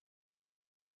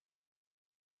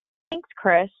 Thanks,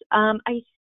 Chris. I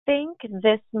think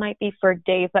this might be for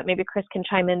Dave, but maybe Chris can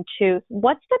chime in too.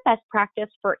 What's the best practice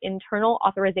for internal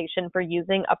authorization for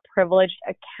using a privileged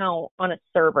account on a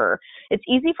server? It's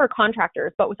easy for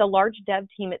contractors, but with a large dev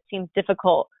team, it seems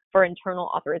difficult for internal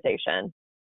authorization.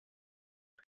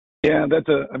 Yeah, that's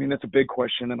a big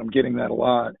question, and I'm getting that a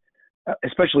lot,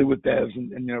 especially with devs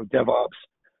and DevOps.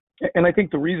 And I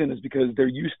think the reason is because they're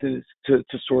used to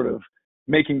sort of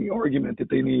making the argument that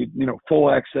they need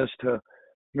full access to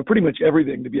pretty much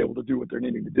everything to be able to do what they're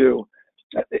needing to do.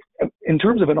 In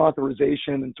terms of an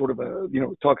authorization and sort of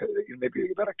talk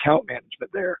maybe about account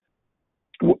management there,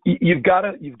 you've got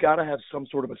to have some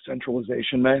sort of a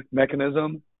centralization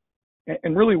mechanism,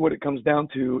 and really what it comes down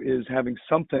to is having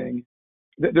something.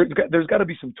 There's got to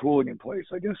be some tooling in place,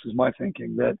 I guess, is my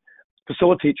thinking, that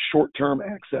facilitates short-term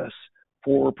access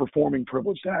for performing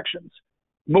privileged actions.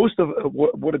 Most of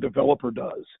what a developer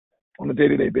does on a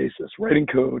day-to-day basis, writing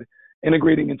code,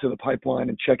 integrating into the pipeline,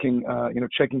 and checking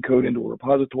code into a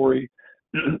repository,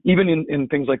 even in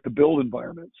things like the build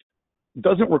environments,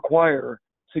 doesn't require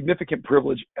significant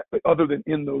privilege other than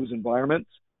in those environments.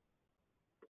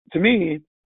 To me,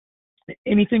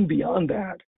 anything beyond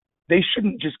that, they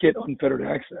shouldn't just get unfettered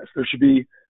access. There should be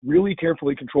really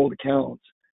carefully controlled accounts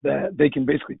that they can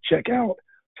basically check out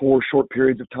for short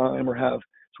periods of time or have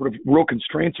sort of real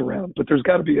constraints around. But there's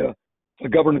got to be a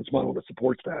governance model that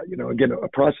supports that. Again, a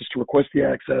process to request the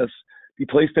access, be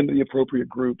placed into the appropriate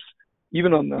groups,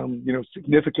 even on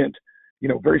significant,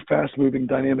 very fast-moving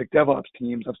dynamic DevOps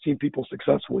teams. I've seen people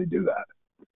successfully do that.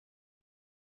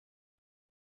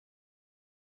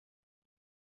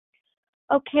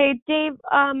 Okay, Dave,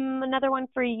 another one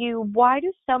for you. Why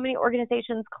do so many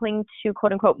organizations cling to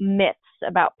quote unquote myths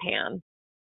about PAM?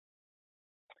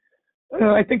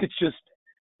 I think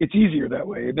it's easier that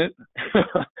way, isn't it?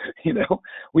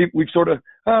 We've sort of,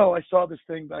 I saw this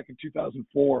thing back in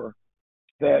 2004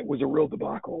 that was a real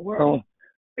debacle. Well,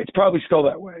 it's probably still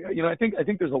that way. I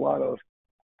think there's a lot of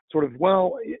sort of,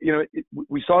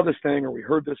 we saw this thing or we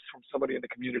heard this from somebody in the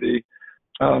community.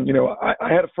 I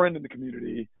had a friend in the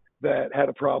community that had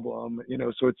a problem,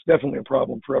 so it's definitely a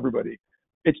problem for everybody.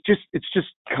 It's just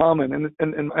common,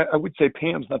 and I would say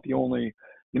PAM's not the only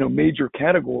major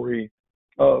category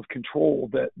of control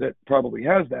that probably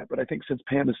has that. But I think since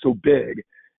PAM is so big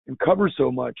and covers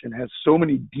so much and has so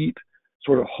many deep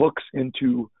sort of hooks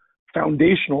into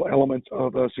foundational elements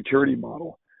of a security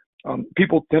model,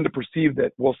 people tend to perceive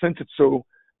that, well, since it's so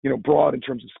broad in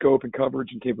terms of scope and coverage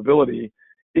and capability,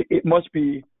 it must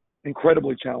be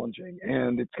incredibly challenging,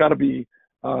 and it's got to be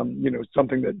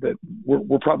something that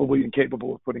we're probably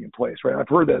incapable of putting in place, right? I've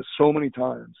heard that so many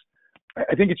times.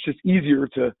 I think it's just easier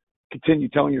to continue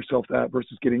telling yourself that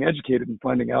versus getting educated and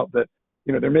finding out that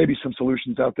there may be some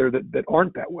solutions out there that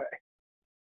aren't that way.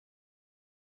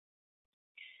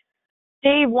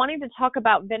 Dave, wanting to talk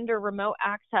about vendor remote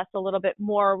access a little bit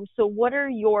more. So what do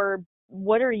you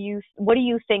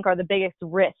think are the biggest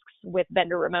risks with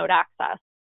vendor remote access?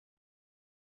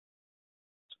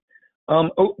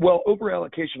 Well, over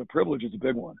allocation of privilege is a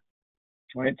big one,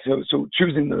 right? So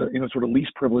choosing the sort of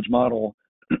least privilege model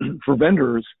for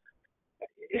vendors,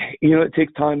 it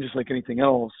takes time just like anything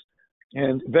else.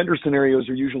 And vendor scenarios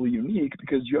are usually unique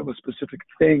because you have a specific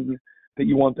thing that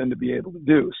you want them to be able to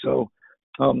do. So,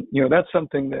 that's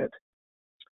something that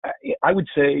I would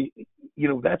say,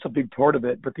 that's a big part of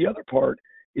it. But the other part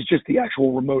is just the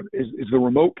actual remote, is the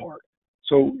remote part.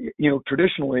 So,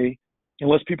 traditionally,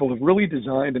 unless people have really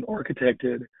designed and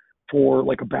architected for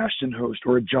like a bastion host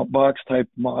or a jump box type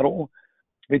model,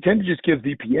 they tend to just give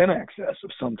VPN access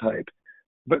of some type.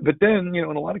 But then, in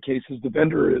a lot of cases, the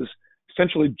vendor is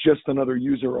essentially just another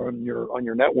user on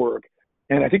your network.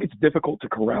 And I think it's difficult to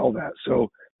corral that. So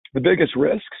the biggest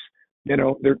risks,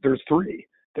 there's three.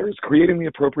 There's creating the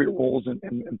appropriate roles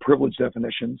and privilege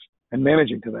definitions and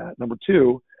managing to that. Number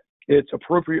two, it's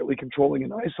appropriately controlling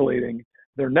and isolating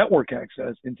their network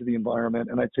access into the environment.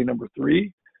 And I'd say number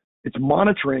three, it's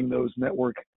monitoring those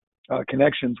network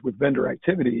connections with vendor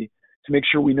activity to make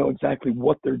sure we know exactly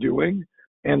what they're doing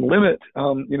and limit,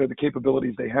 the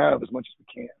capabilities they have as much as we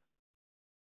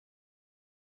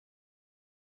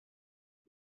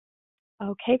can.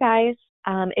 Okay, guys,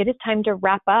 it is time to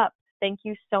wrap up. Thank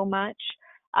you so much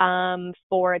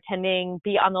for attending.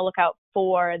 Be on the lookout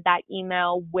for that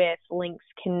email with links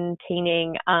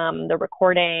containing the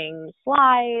recording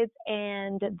slides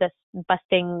and the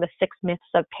Busting the 6 Myths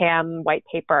of PAM white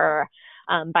paper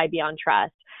by BeyondTrust.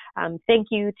 Thank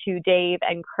you to Dave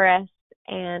and Chris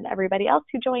and everybody else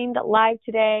who joined live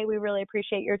today. We really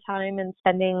appreciate your time and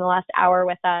spending the last hour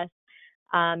with us.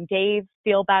 Dave,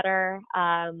 feel better,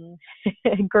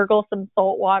 gurgle some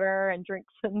salt water and drink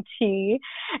some tea,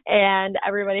 and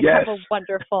everybody Yes.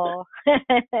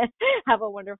 have a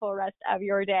wonderful rest of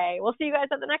your day. We'll see you guys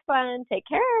at the next one. Take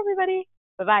care, everybody.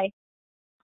 Bye-bye.